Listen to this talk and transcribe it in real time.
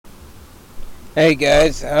Hey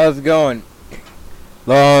guys, how's it going?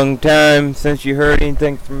 Long time since you heard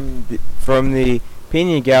anything from the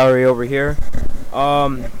Pinion Gallery over here.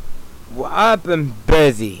 Well, I've been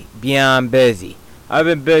busy, beyond busy. I've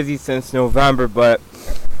been busy since November, but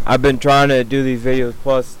I've been trying to do these videos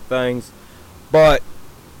plus things. But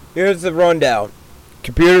here's the rundown.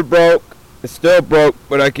 Computer broke. It's still broke,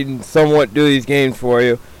 but I can somewhat do these games for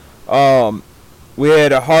you. We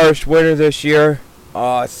had a harsh winter this year.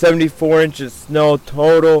 74 inches snow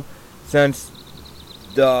total since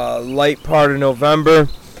the late part of November.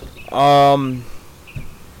 There's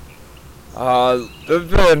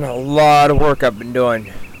been a lot of work I've been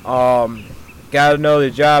doing. Got another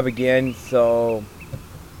job again, so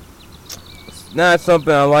it's not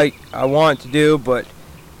something I want to do, but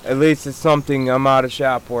at least it's something I'm out of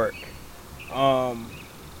shop work. Other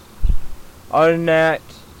than that,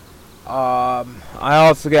 I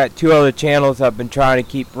also got 2 other channels I've been trying to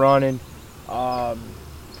keep running. Trying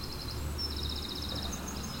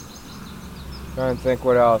to think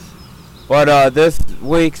what else. But this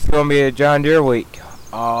week's gonna be a John Deere week.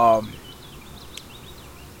 Found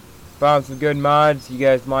some good mods you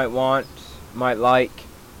guys might like.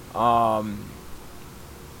 A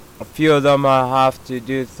few of them I have to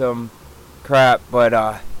do some crap,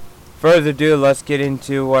 but further ado, let's get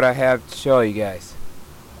into what I have to show you guys.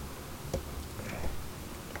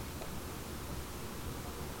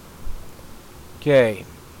 Okay,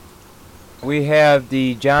 we have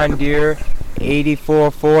the John Deere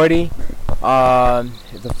 8440.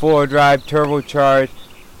 It's a 4-wheel drive turbocharged,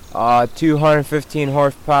 215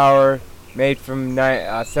 horsepower, made from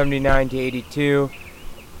 79 to 82.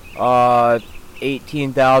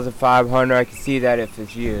 18,500. I can see that if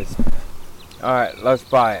it's used. All right, let's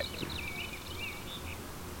buy it.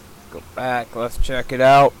 Go back. Let's check it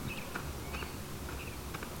out.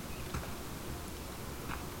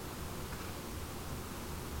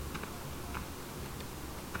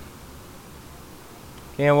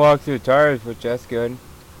 Can't walk through tires, which that's good.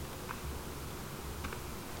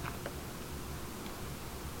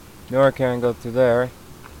 Nor can I go through there.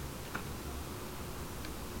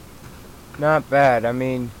 Not bad. I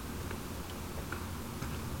mean,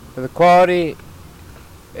 for the quality,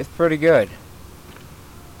 it's pretty good.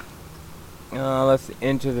 Let's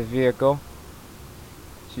enter the vehicle.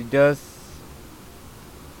 She does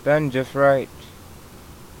bend just right.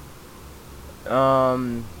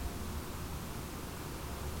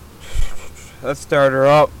 Let's start her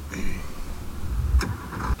up.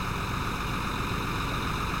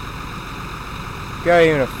 Got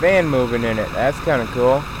even a fan moving in it. That's kind of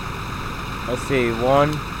cool. Let's see. 1.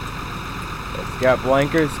 It's got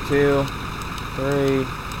blinkers. 2, 3,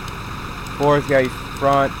 4. It's got your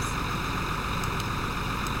front.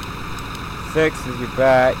 6 is your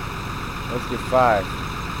back. Let's get 5.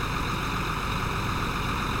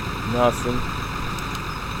 Nothing.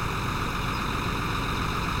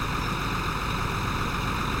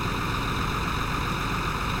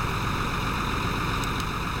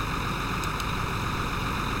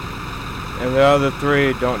 And the other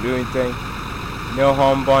 3 don't do anything. No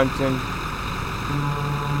home button.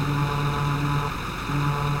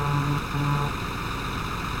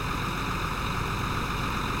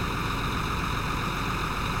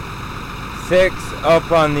 Six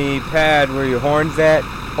up on the pad where your horn's at.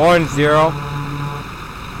 Horn 0.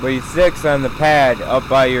 But your 6 on the pad up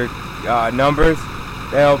by your numbers.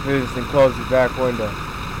 That opens and closes the back window.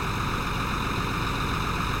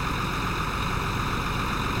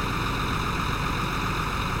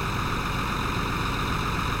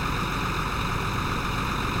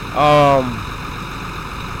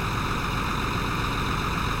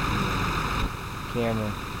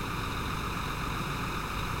 Camera.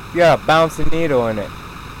 You got a bouncing needle in it.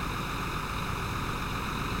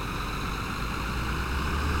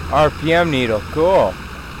 RPM needle, cool.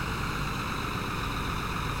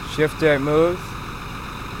 Shift it moves.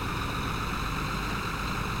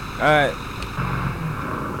 Alright.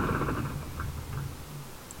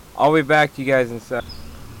 I'll be back to you guys in a sec.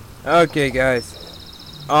 Okay guys.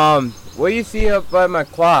 What do you see up by my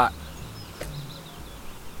clock?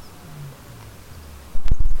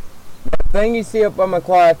 The thing you see up on my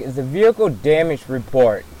clock is the vehicle damage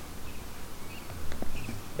report.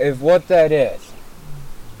 Is what that is.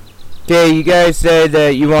 Okay, you guys said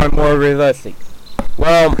that you want more realistic.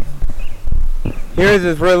 Well, here's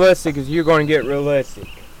as realistic as you're going to get realistic.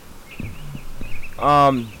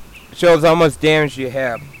 Shows how much damage you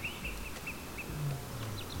have.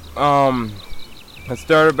 Let's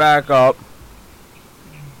start it back up.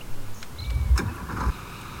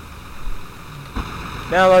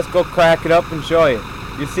 Now let's go crack it up and show you.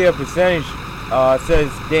 You see a percentage It says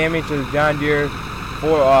damage to the John Deere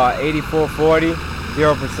 8440,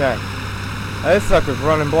 0%. This sucker's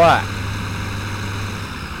running black.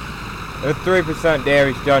 There's 3%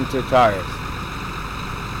 damage done to the tires.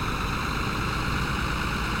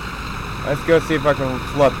 Let's go see if I can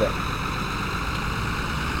flip it.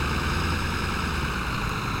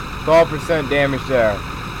 12% damage there.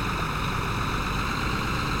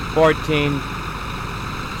 14%.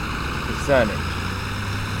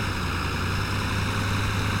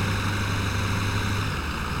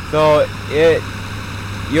 So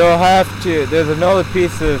you'll have to, there's another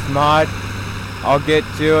piece of this mod, I'll get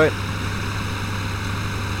to it,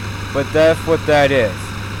 but that's what that is.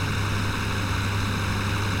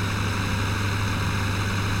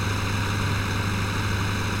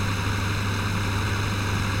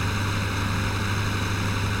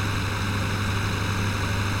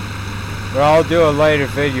 But I'll do a later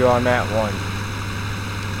video on that one.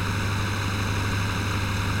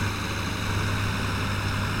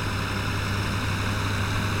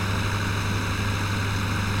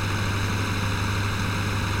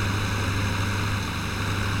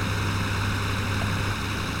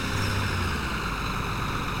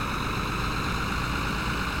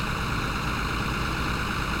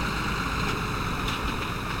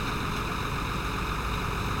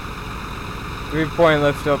 Three-point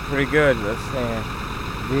lifts up pretty good. Let's see.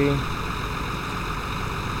 V.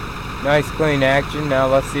 Nice clean action. Now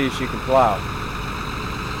let's see if she can plow.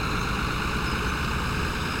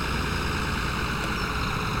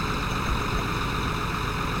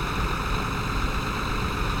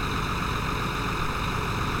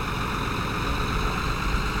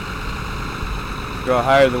 Go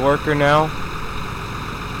hire the worker now.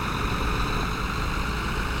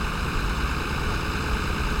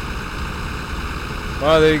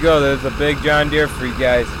 Well, there you go. There's a big John Deere for you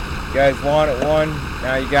guys. You guys wanted one,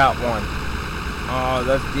 now you got one.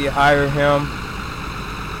 Let's de-hire him.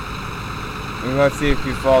 And let's see if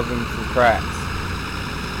he falls into some cracks.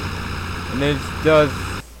 And this does...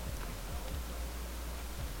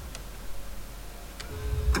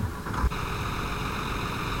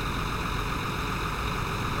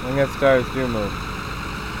 I'm gonna start his do move.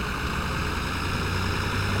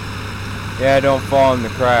 Yeah, don't fall in the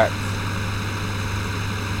cracks.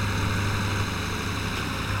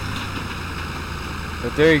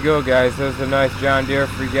 But there you go, guys. There's a nice John Deere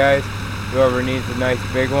for you guys. Whoever needs a nice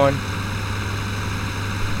big one.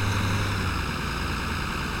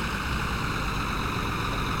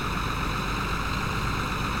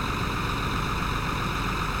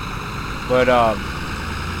 But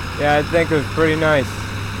yeah, I think it was pretty nice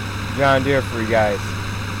John Deere for you guys.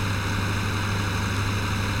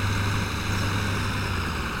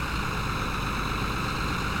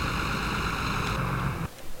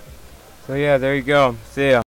 So yeah, there you go. See ya.